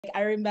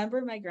I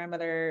remember my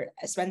grandmother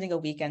spending a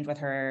weekend with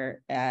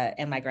her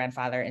and my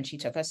grandfather, and she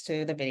took us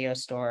to the video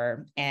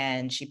store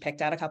and she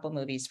picked out a couple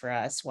movies for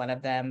us. One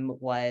of them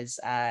was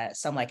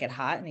Some Like It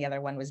Hot, and the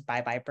other one was Bye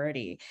Bye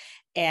Birdie.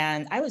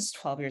 And I was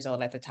 12 years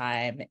old at the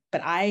time,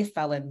 but I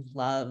fell in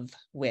love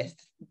with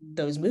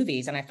those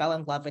movies, and I fell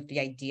in love with the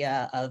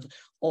idea of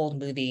old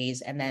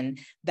movies. And then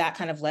that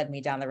kind of led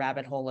me down the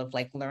rabbit hole of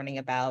like learning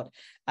about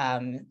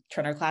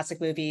Turner Classic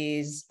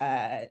Movies,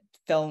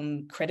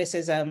 film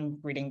criticism,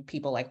 reading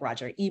people like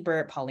Roger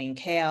Ebert, Pauline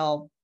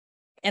Kael.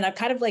 And I've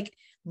kind of like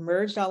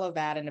merged all of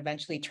that and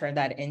eventually turned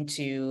that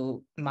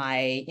into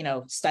my,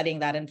 studying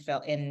that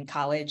in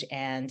college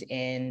and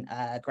in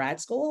grad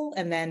school,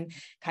 and then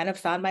kind of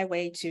found my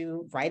way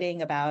to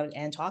writing about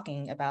and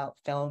talking about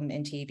film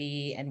and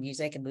TV and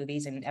music and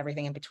movies and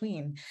everything in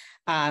between.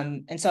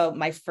 And so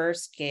my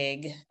first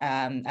gig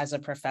as a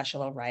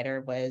professional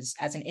writer was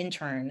as an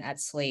intern at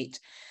Slate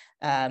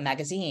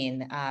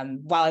magazine,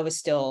 while I was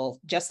still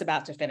just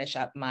about to finish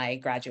up my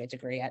graduate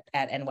degree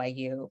at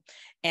NYU.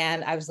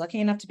 And I was lucky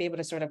enough to be able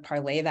to sort of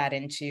parlay that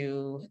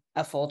into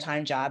a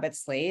full-time job at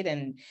Slate.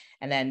 And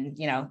then,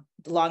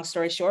 long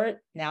story short,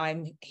 now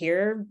I'm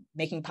here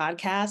making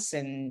podcasts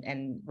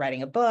and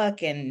writing a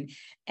book and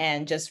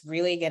just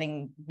really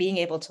being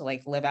able to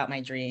like live out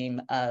my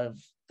dream of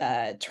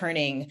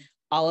turning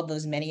all of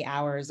those many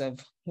hours of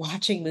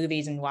watching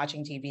movies and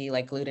watching TV,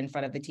 like glued in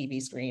front of the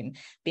TV screen,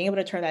 being able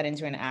to turn that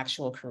into an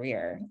actual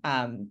career.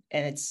 And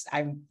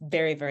I'm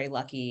very, very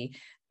lucky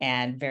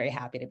and very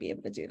happy to be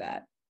able to do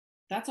that.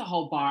 That's a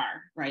whole bar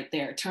right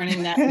there,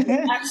 turning that into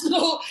an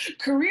actual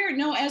career.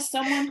 No, as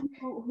someone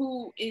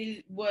who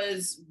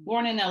was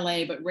born in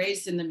LA, but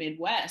raised in the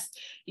Midwest,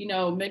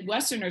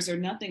 Midwesterners are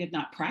nothing if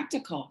not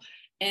practical.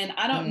 And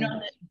I don't know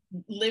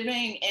that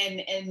living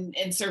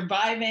and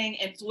surviving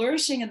and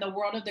flourishing in the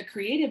world of the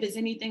creative is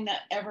anything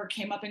that ever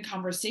came up in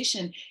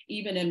conversation,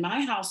 even in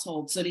my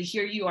household. So to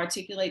hear you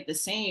articulate the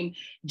same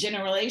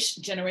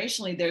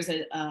generationally, there's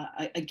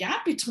a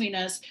gap between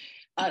us,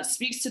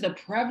 speaks to the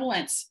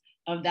prevalence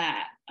of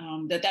that,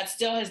 that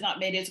still has not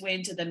made its way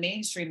into the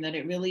mainstream, that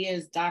it really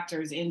is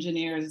doctors,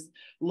 engineers,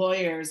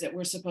 lawyers that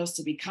we're supposed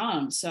to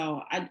become.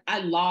 So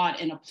I laud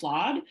and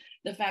applaud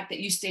the fact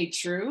that you stay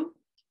true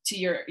to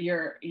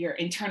your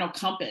internal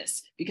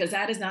compass, because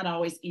that is not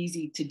always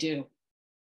easy to do.